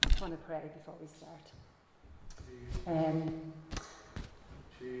want to pray before we start.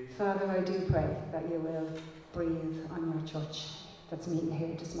 Father, I do pray that you will breathe on your church that's meeting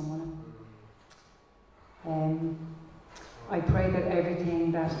here this morning. I pray that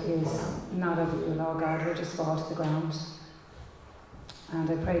everything that is not of you, Lord God, will just fall to the ground. And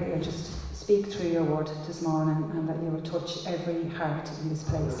I pray that you'll just speak through your word this morning and that you will touch every heart in this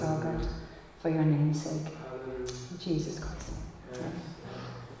place, Lord God, for your name's sake. In Jesus Christ.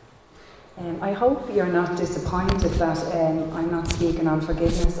 I hope you're not disappointed that I'm not speaking on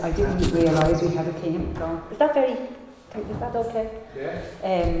forgiveness. I didn't realise we had a theme going. Is that okay? Yeah.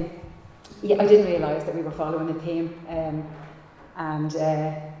 I didn't realise that we were following a theme.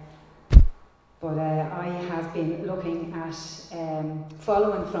 But I have been looking at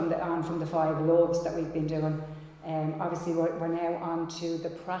following from the 5 loaves that we've been doing. Obviously, we're now on to the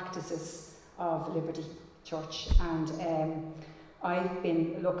practices of Liberty Church, and I've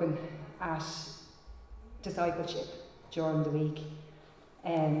been looking at discipleship during the week,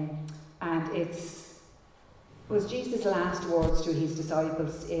 and it was Jesus' last words to his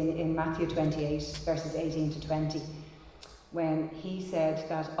disciples in Matthew 28, verses 18 to 20, when he said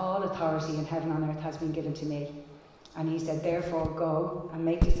that all authority in heaven and earth has been given to me. And he said, therefore go and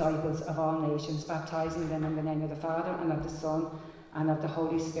make disciples of all nations, baptizing them in the name of the Father and of the Son and of the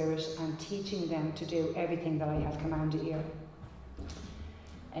Holy Spirit, and teaching them to do everything that I have commanded you.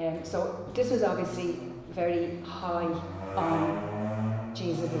 So this was obviously very high on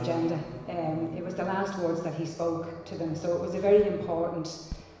Jesus' agenda. It was the last words that he spoke to them, so it was a very important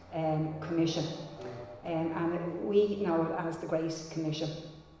commission. And we know it as the Great Commission.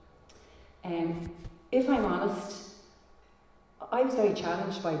 If I'm honest, I was very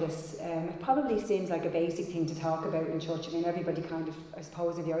challenged by this. It probably seems like a basic thing to talk about in church. I mean, everybody kind of, I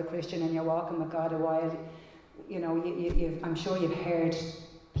suppose, if you're a Christian and you're walking with God a while, you know, I'm sure you've heard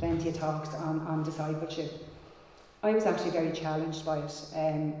plenty of talks on discipleship. I was actually very challenged by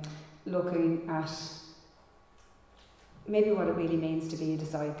it, looking at maybe what it really means to be a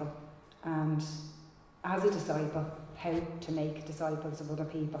disciple, and as a disciple, how to make disciples of other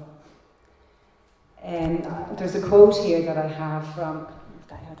people. There's a quote here that I have from,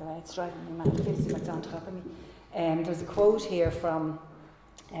 it's driving me mad, this is what's on top of me. There's a quote here from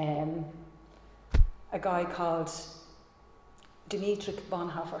a guy called Dietrich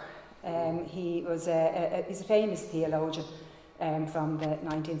Bonhoeffer. He's a famous theologian from the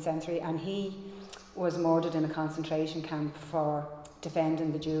 19th century, and he was murdered in a concentration camp for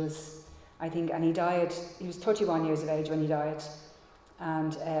defending the Jews, I think, and he died. He was 31 years of age when he died,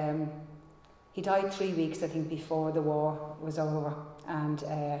 and he died 3 weeks, I think, before the war was over and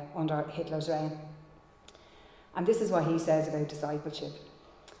under Hitler's reign. And this is what he says about discipleship.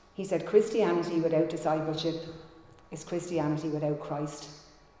 He said, Christianity without discipleship is Christianity without Christ.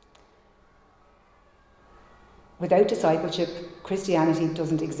 Without discipleship, Christianity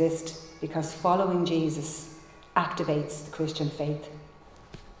doesn't exist, because following Jesus activates the Christian faith.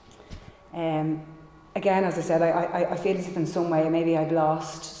 Again, as I said, I feel as if in some way maybe I've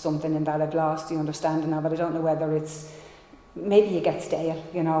lost something in that. I've lost the understanding of it. I don't know whether it's, maybe you get stale,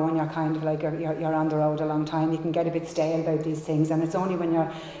 you know, when you're kind of like, you're on the road a long time, you can get a bit stale about these things, and it's only when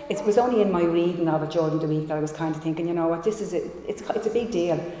it was only in my reading of it during the week that I was kind of thinking, you know what, it's a big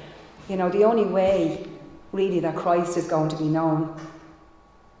deal. You know, the only way really that Christ is going to be known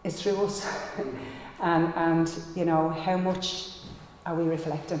is through us. and you know, how much are we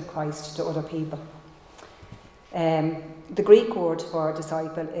reflecting Christ to other people? The Greek word for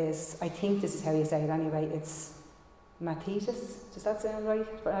disciple is, I think this is how you say it anyway, it's mathetes. Does that sound right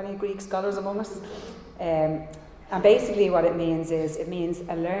for any Greek scholars among us? And basically what it means is, it means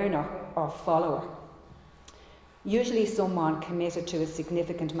a learner or follower. Usually someone committed to a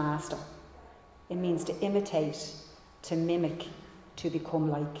significant master. It means to imitate, to mimic, to become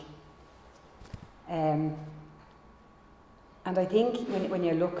like. And I think when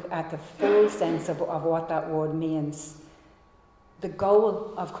you look at the full sense of what that word means, the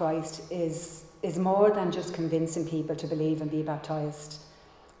goal of Christ is more than just convincing people to believe and be baptised.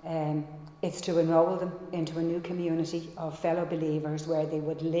 It's to enrol them into a new community of fellow believers where they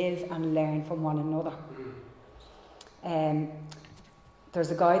would live and learn from one another. There's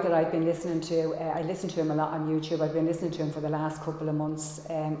a guy that I've been listening to. I listen to him a lot on YouTube. I've been listening to him for the last couple of months.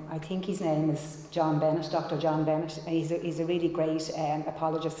 I think his name is John Bennett, Dr. John Bennett. And he's a really great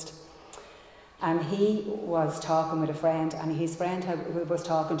apologist. And he was talking with a friend, and his friend was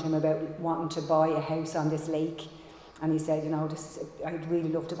talking to him about wanting to buy a house on this lake. And he said, you know, I'd really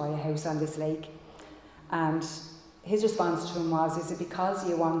love to buy a house on this lake. And his response to him was, is it because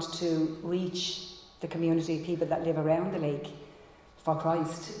you want to reach the community of people that live around the lake for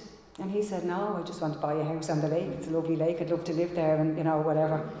Christ? And he said, no, I just want to buy a house on the lake. It's a lovely lake. I'd love to live there and,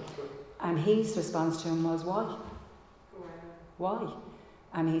 whatever. And his response to him was, why? Why?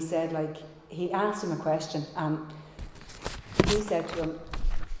 And he said, he asked him a question. And he said to him,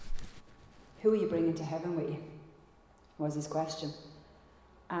 who are you bringing to heaven with you? Was his question.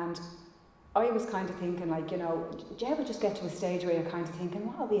 And I was kind of thinking, do you ever just get to a stage where you're kind of thinking,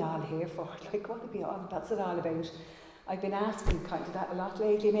 what are we all here for? That's it all about? I've been asking kind of that a lot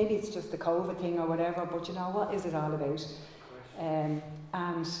lately. Maybe it's just the COVID thing or whatever, but what is it all about?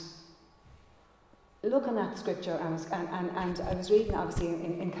 And looking at scripture, and I was reading obviously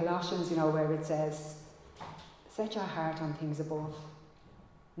in Colossians, where it says, set your heart on things above,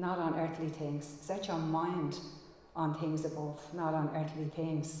 not on earthly things. Set your mind on things above, not on earthly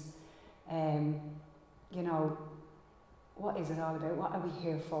things. What is it all about? What are we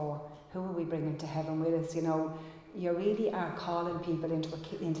here for? Who are we bringing to heaven with us? You really are calling people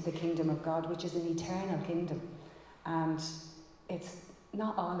into the kingdom of God, which is an eternal kingdom. And it's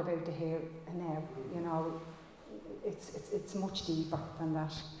not all about the here and now, it's much deeper than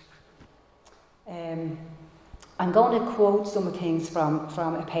that. I'm going to quote some things from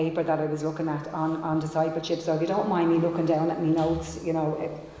a paper that I was looking at on discipleship, so if you don't mind me looking down at my notes,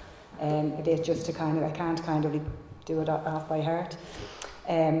 a bit just to I can't do it off by heart.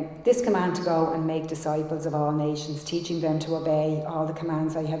 This command to go and make disciples of all nations, teaching them to obey all the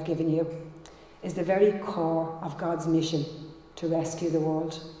commands I have given you, is the very core of God's mission to rescue the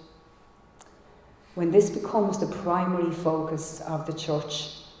world. When this becomes the primary focus of the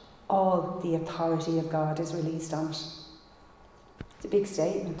church, all the authority of God is released on it. It's a big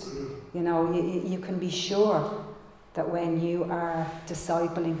statement. You can be sure that when you are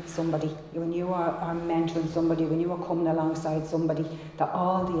discipling somebody, when you are mentoring somebody, when you are coming alongside somebody, that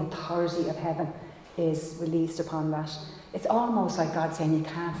all the authority of heaven is released upon that. It's almost like God saying you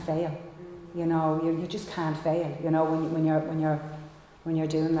can't fail. You just can't fail. When you're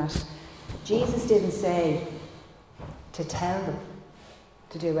doing that. Jesus didn't say to tell them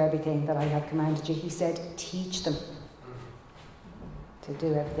to do everything that I have commanded you. He said teach them to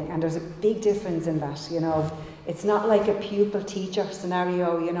do everything. And there's a big difference in that. It's not like a pupil-teacher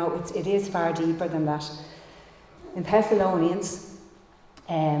scenario, it is far deeper than that. In Thessalonians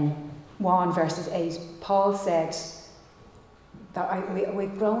 1 verses 8, Paul said that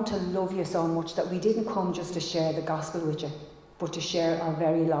we've grown to love you so much that we didn't come just to share the gospel with you, but to share our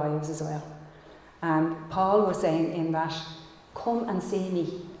very lives as well. And Paul was saying in that, come and see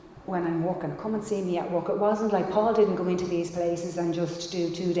me when I'm working, come and see me at work. It wasn't like Paul didn't go into these places and just do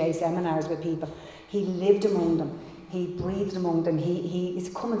 2-day seminars with people. He lived among them. He breathed among them. He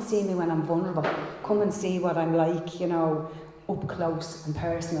said, come and see me when I'm vulnerable. Come and see what I'm like, up close and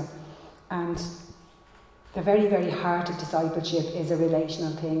personal. And the very, very heart of discipleship is a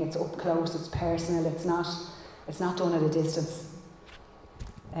relational thing. It's up close, it's personal, it's not done at a distance.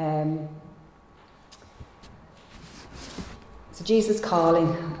 So Jesus'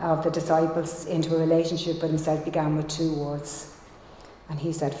 calling of the disciples into a relationship with himself began with 2 words. And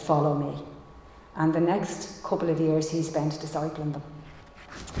he said, follow me. And the next couple of years he spent discipling them.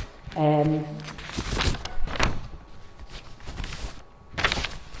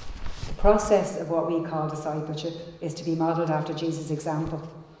 The process of what we call discipleship is to be modelled after Jesus' example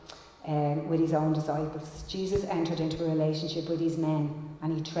with his own disciples. Jesus entered into a relationship with these men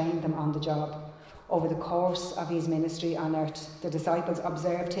and he trained them on the job. Over the course of his ministry on earth, the disciples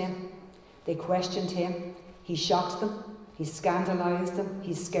observed him, they questioned him, he shocked them, he scandalised them,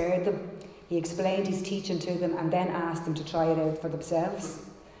 he scared them, he explained his teaching to them and then asked them to try it out for themselves.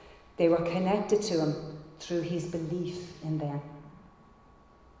 They were connected to him through his belief in them.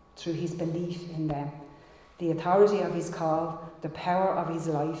 Through his belief in them. The authority of his call, the power of his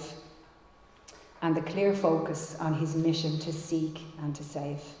life, and the clear focus on his mission to seek and to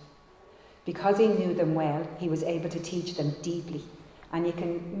save. Because he knew them well, he was able to teach them deeply. And you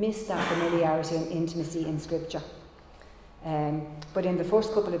can miss that familiarity and intimacy in Scripture. But in the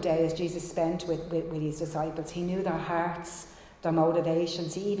first couple of days Jesus spent with his disciples, he knew their hearts, their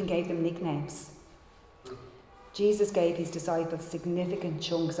motivations. He even gave them nicknames. Jesus gave his disciples significant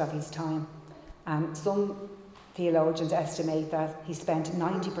chunks of his time. And some theologians estimate that he spent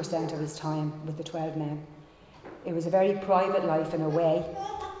 90% of his time with the 12 men. It was a very private life in a way,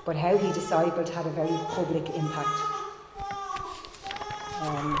 but how he discipled had a very public impact.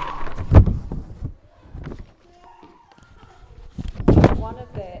 One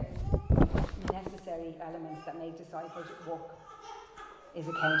of the necessary elements that make discipleship work is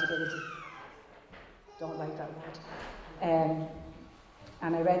accountability. Don't like that word.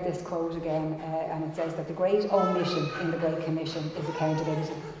 And I read this quote again, and it says that the great omission in the Great Commission is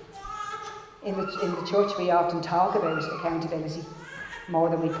accountability. In the church we often talk about accountability more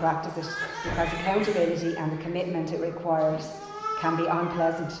than we practice it, because accountability and the commitment it requires can be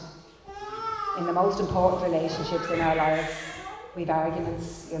unpleasant. In the most important relationships in our lives, we've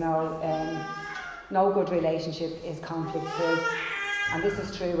arguments, no good relationship is conflict free. And this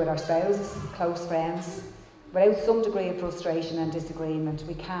is true with our spouses, close friends. Without some degree of frustration and disagreement,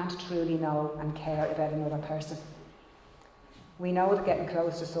 we can't truly know and care about another person. We know that getting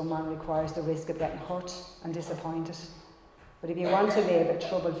close to someone requires the risk of getting hurt and disappointed. But if you want to live a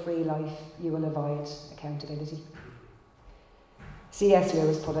trouble-free life, you will avoid accountability. C.S.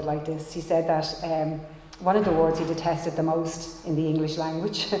 Lewis put it like this. He said that one of the words he detested the most in the English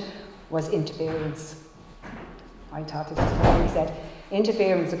language was interference. I thought this was funny. He said,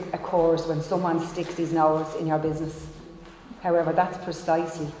 interference occurs when someone sticks his nose in your business. However, that's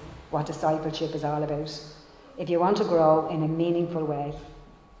precisely what discipleship is all about. If you want to grow in a meaningful way,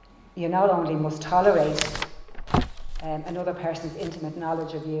 you not only must tolerate another person's intimate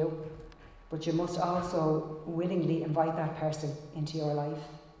knowledge of you, but you must also willingly invite that person into your life.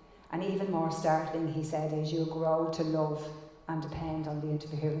 And even more startling, he said, is you grow to love and depend on the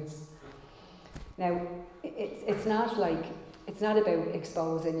interference. Now, it's not about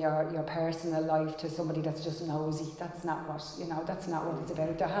exposing your personal life to somebody that's just nosy. That's not what it's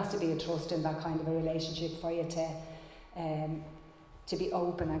about. There has to be a trust in that kind of a relationship for you to be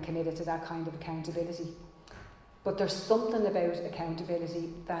open and committed to that kind of accountability. But there's something about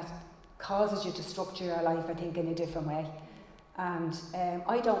accountability that causes you to structure your life, I think, in a different way. And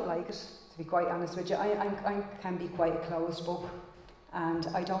I don't like it, to be quite honest with you. I can be quite a closed book, and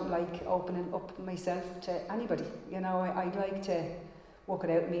I don't like opening up myself to anybody. I like to work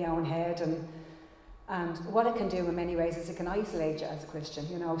it out in my own head, and what it can do in many ways is it can isolate you as a Christian.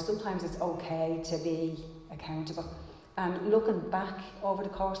 Sometimes it's okay to be accountable. And looking back over the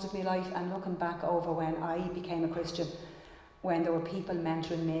course of my life, and looking back over when I became a Christian, when there were people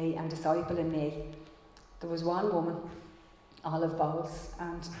mentoring me and discipling me, there was one woman, Olive Bowles,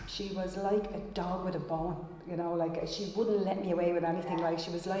 and she was like a dog with a bone, she wouldn't let me away with anything,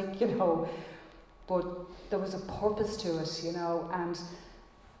 she was but there was a purpose to it,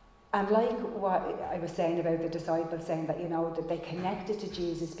 and like what I was saying about the disciples saying that, that they connected to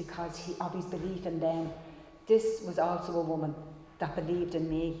Jesus because of his belief in them. This was also a woman that believed in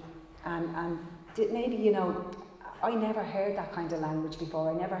me, and maybe, I never heard that kind of language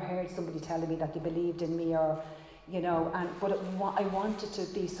before. I never heard somebody telling me that they believed in me, or, but I wanted to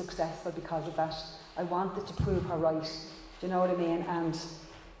be successful because of that. I wanted to prove her right. Do you know what I mean? And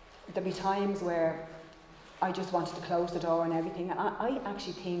there'd be times where I just wanted to close the door and everything. And I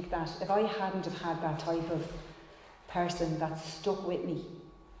actually think that if I hadn't have had that type of person that stuck with me,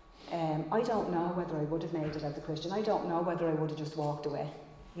 I don't know whether I would have made it as a Christian. I don't know whether I would have just walked away,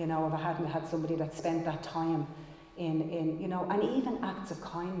 if I hadn't had somebody that spent that time in and even acts of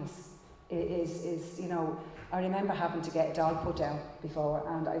kindness is I remember having to get a dog put down before,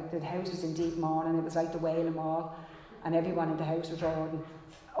 and the house was in deep mourning. It was like the Wailing Wall, and everyone in the house was roaring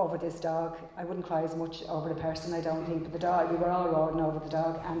over this dog. I wouldn't cry as much over the person, I don't think, but the dog, we were all roaring over the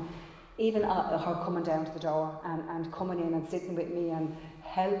dog. And even her coming down to the door and coming in and sitting with me and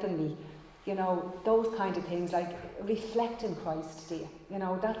helping me, those kind of things, like reflecting Christ to you.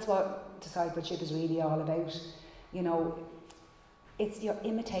 That's what discipleship is really all about. It's you're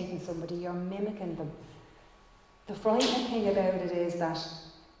imitating somebody, you're mimicking them. The frightening thing about it is that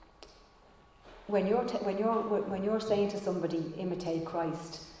when you're saying to somebody, imitate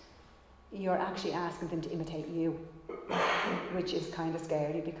Christ, you're actually asking them to imitate you, which is kind of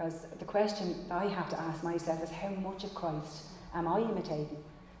scary, because the question I have to ask myself is, how much of Christ am I imitating?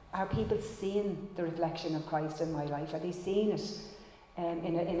 Are people seeing the reflection of Christ in my life? Are they seeing it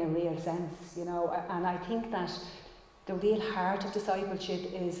in a real sense? And I think that the real heart of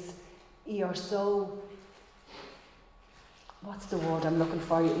discipleship is you're so, what's the word I'm looking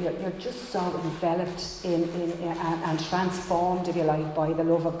for? You're just so enveloped in and transformed, if you like, by the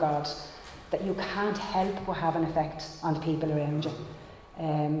love of God, that you can't help but have an effect on the people around you.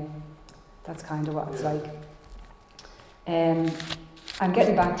 That's kind of what it's like. I'm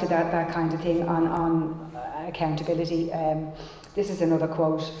getting back to that kind of thing on accountability. This is another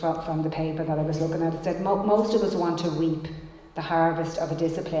quote from the paper that I was looking at. It said, most of us want to reap the harvest of a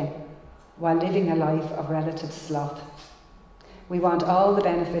discipline while living a life of relative sloth. We want all the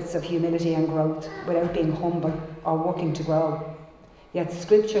benefits of humility and growth without being humble or working to grow. Yet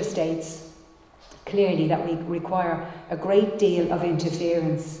Scripture states clearly that we require a great deal of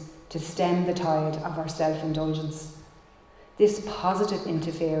interference to stem the tide of our self-indulgence. This positive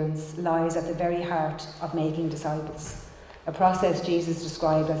interference lies at the very heart of making disciples. a process Jesus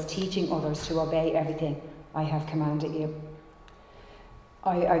described as teaching others to obey everything I have commanded you.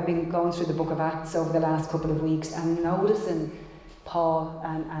 I've been going through the book of Acts over the last couple of weeks and noticing Paul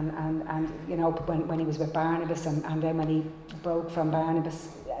and you know, when he was with Barnabas and then when he broke from Barnabas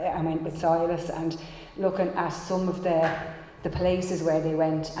and went with Silas, and looking at some of the places where they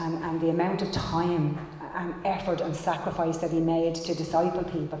went and the amount of time and effort and sacrifice that he made to disciple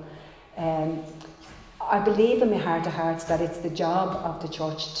people. I believe in my heart of hearts that it's the job of the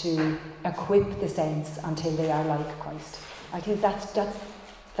church to equip the saints until they are like Christ. I think that's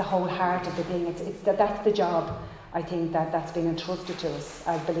the whole heart of the thing. That's the job, I think, that's been entrusted to us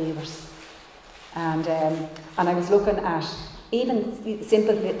as believers. And I was looking at even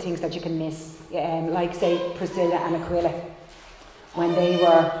simple things that you can miss, like say Priscilla and Aquila, when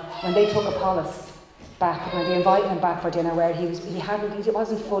they took Apollos back, when they invited him back for dinner, where he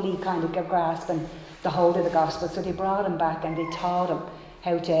wasn't fully kind of grasping the whole of the gospel, so they brought him back and they taught him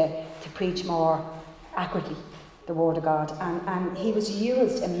how to preach more accurately the word of God, and he was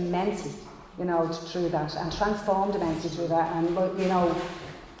used immensely, you know, through that, and transformed immensely through that, and you know,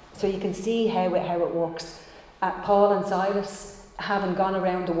 so you can see how it works. Paul and Silas, having gone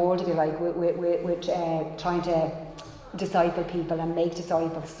around the world, if you like, with trying to disciple people and make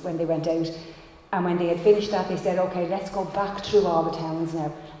disciples when they went out. And when they had finished that, they said, okay, let's go back through all the towns now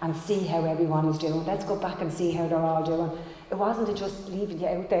and see how everyone is doing. Let's go back and see how they're all doing. It wasn't just leaving you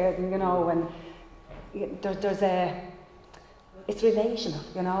out there, you know, and it's relational,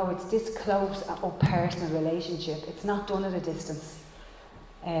 you know, it's this close up personal relationship. It's not done at a distance.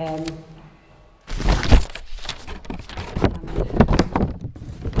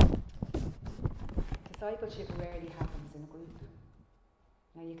 Discipleship rarely happens in a group.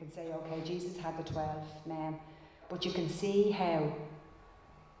 Now you can say, okay, Jesus had the 12 men, but you can see how,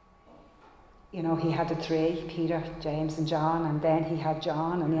 you know, he had the 3, Peter, James and John, and then he had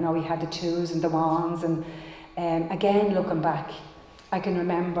John, and you know, he had the 2s and the 1s, and again, looking back, I can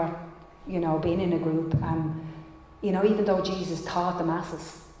remember, you know, being in a group, and, you know, even though Jesus taught the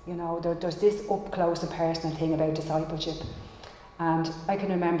masses, you know, there's this up close and personal thing about discipleship. And I can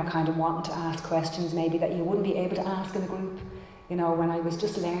remember kind of wanting to ask questions maybe that you wouldn't be able to ask in a group, you know, when I was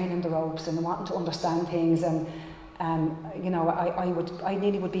just learning the ropes and wanting to understand things, and you know, I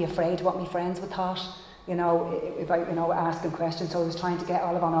nearly would be afraid what my friends would thought, you know, if I, you know, asking questions. So I was trying to get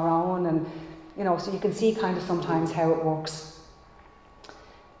all of on our own, and you know, so you can see kind of sometimes how it works.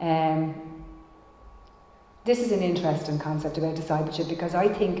 This is an interesting concept about discipleship, because I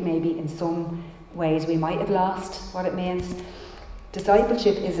think maybe in some ways we might have lost what it means.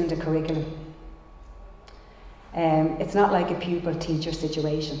 Discipleship isn't a curriculum. It's not like a pupil-teacher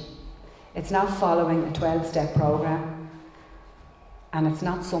situation. It's not following a 12-step program, and it's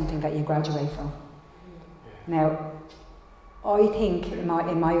not something that you graduate from. Now, I think in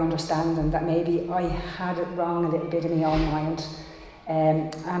my understanding that maybe I had it wrong a little bit in my own mind.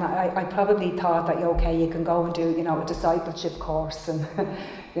 And I probably thought that, okay, you can go and do, you know, a discipleship course, and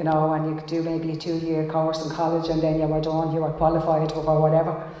you know, and you could do maybe a 2-year course in college, and then you were done, you were qualified or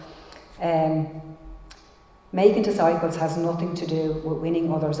whatever. Making disciples has nothing to do with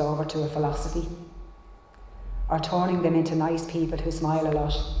winning others over to a philosophy or turning them into nice people who smile a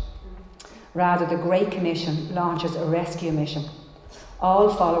lot. Rather, the Great Commission launches a rescue mission. All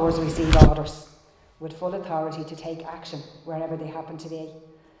followers receive orders with full authority to take action wherever they happen to be.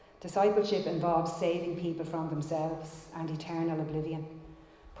 Discipleship involves saving people from themselves and eternal oblivion,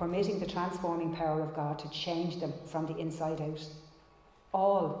 permitting the transforming power of God to change them from the inside out.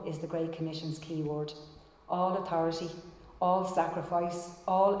 All is the Great Commission's key word. All authority, all sacrifice,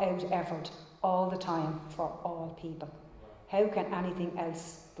 all out effort, all the time, for all people. How can anything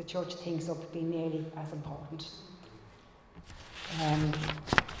else the church thinks of be nearly as important? In a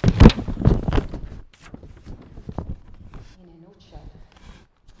nutshell,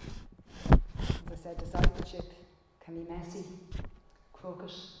 as I said, discipleship can be messy,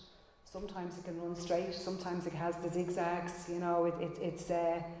 crooked. Sometimes it can run straight, sometimes it has the zigzags, you know, it's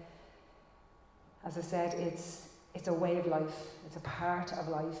as I said, it's a way of life, it's a part of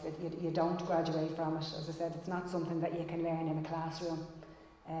life. You don't graduate from it. As I said, it's not something that you can learn in a classroom.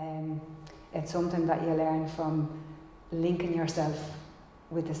 It's something that you learn from linking yourself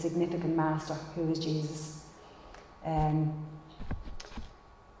with a significant master who is Jesus.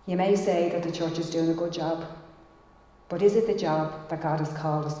 You may say that the church is doing a good job, but is it the job that God has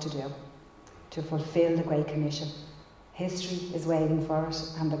called us to do, to fulfill the Great Commission? History is waiting for it,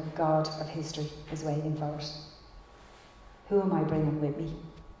 and the God of history is waiting for it. Who am I bringing with me?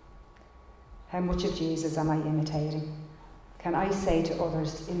 How much of Jesus am I imitating? Can I say to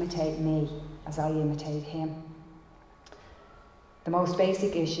others, imitate me as I imitate him? The most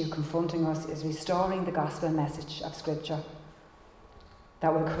basic issue confronting us is restoring the gospel message of Scripture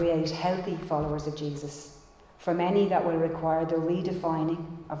that will create healthy followers of Jesus. For many, that will require the redefining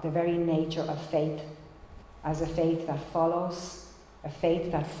of the very nature of faith as a faith that follows, a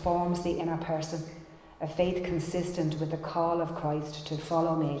faith that forms the inner person, a faith consistent with the call of Christ to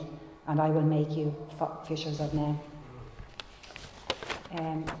follow me, and I will make you fishers of men.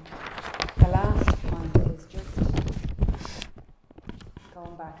 The last point is just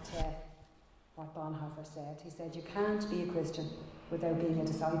going back to what Bonhoeffer said. He said, you can't be a Christian without being a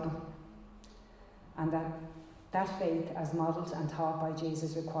disciple. And that faith, as modelled and taught by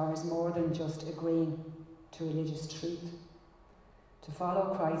Jesus, requires more than just agreeing to religious truth. To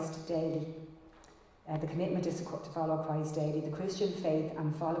follow Christ daily, the commitment is to follow Christ daily. The Christian faith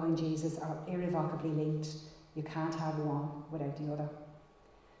and following Jesus are irrevocably linked. You can't have one without the other.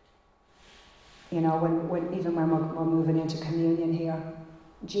 You know, even when we're moving into communion here,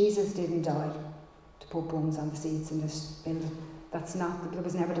 Jesus didn't die to put bums on the seats in this building. That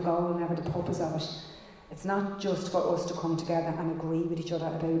was never the goal, never the purpose of it. It's not just for us to come together and agree with each other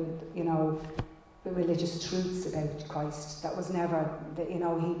about, you know, the religious truths about Christ. That was never,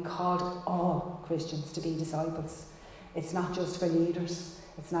 he called all Christians to be disciples. It's not just for leaders.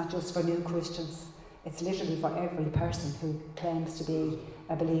 It's not just for new Christians. It's literally for every person who claims to be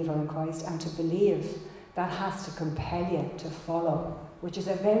a believer in Christ. And to believe, that has to compel you to follow, which is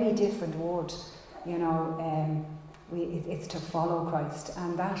a very different word. You know, it's to follow Christ,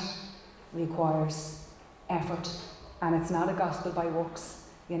 and that requires effort. And it's not a gospel by works,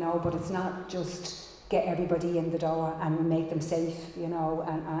 you know, but it's not just get everybody in the door and make them safe, you know,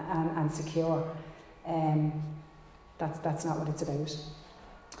 and secure. That's not what it's about.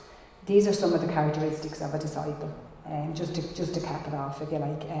 These are some of the characteristics of a disciple, just to cap it off, if you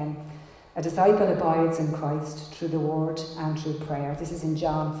like. A disciple abides in Christ through the word and through prayer. This is in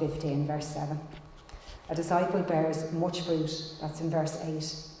John 15, verse 7. A disciple bears much fruit. That's in verse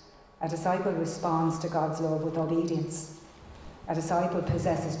 8. A disciple responds to God's love with obedience. A disciple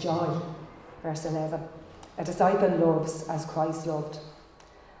possesses joy, verse 11. A disciple loves as Christ loved.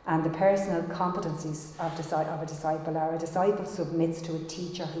 And the personal competencies of a disciple are: a disciple submits to a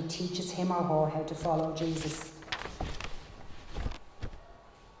teacher who teaches him or her how to follow Jesus.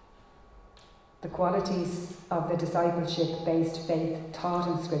 The qualities of the discipleship-based faith taught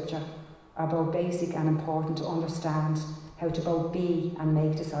in Scripture are both basic and important to understand how to both be and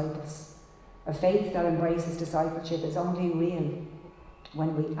make disciples. A faith that embraces discipleship is only real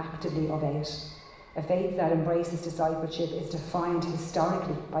when we actively obey it. A faith that embraces discipleship is defined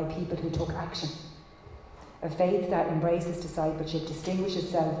historically by people who took action. A faith that embraces discipleship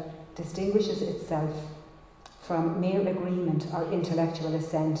distinguishes itself from mere agreement or intellectual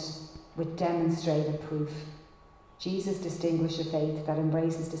assent with demonstrated proof. Jesus distinguished a faith that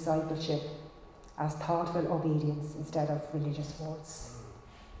embraces discipleship as thoughtful obedience instead of religious words.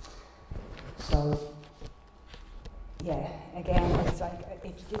 So, yeah, again, it's like,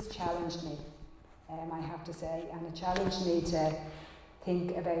 this challenged me, I have to say, and it challenged me to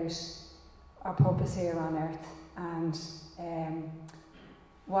think about our purpose here on earth and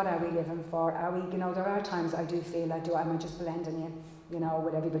what are we living for? Are we, you know, there are times I do feel like, am I just blending in, you know,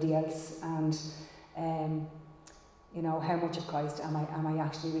 with everybody else, and you know, how much of Christ am I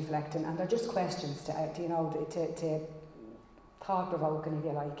actually reflecting? And they're just questions to thought-provoking, if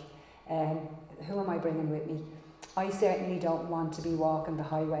you like. Who am I bringing with me? I certainly don't want to be walking the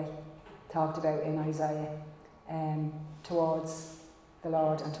highway talked about in Isaiah towards the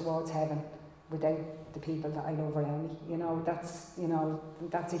Lord and towards heaven without the people that I love around me. You know,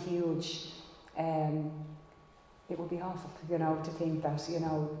 that's a huge. It would be awful, you know, to think that, you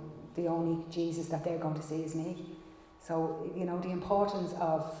know, the only Jesus that they're going to see is me. So, you know, the importance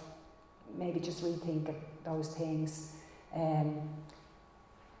of maybe just rethinking those things.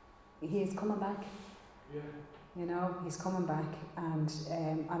 He is coming back. Yeah. You know, he's coming back, and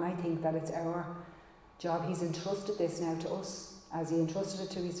I think that it's our job. He's entrusted this now to us, as he entrusted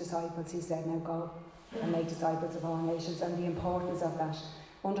it to his disciples. He said, now go and make disciples of all nations, and the importance of that.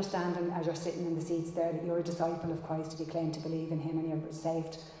 Understanding as you're sitting in the seats there that you're a disciple of Christ if you claim to believe in him and you're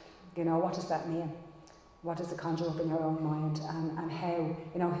saved. You know, what does that mean? What does it conjure up in your own mind? And how,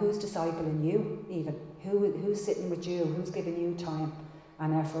 you know, who's discipling you even? Who's sitting with you? Who's giving you time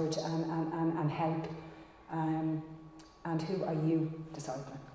and effort and help? And who are you discipling?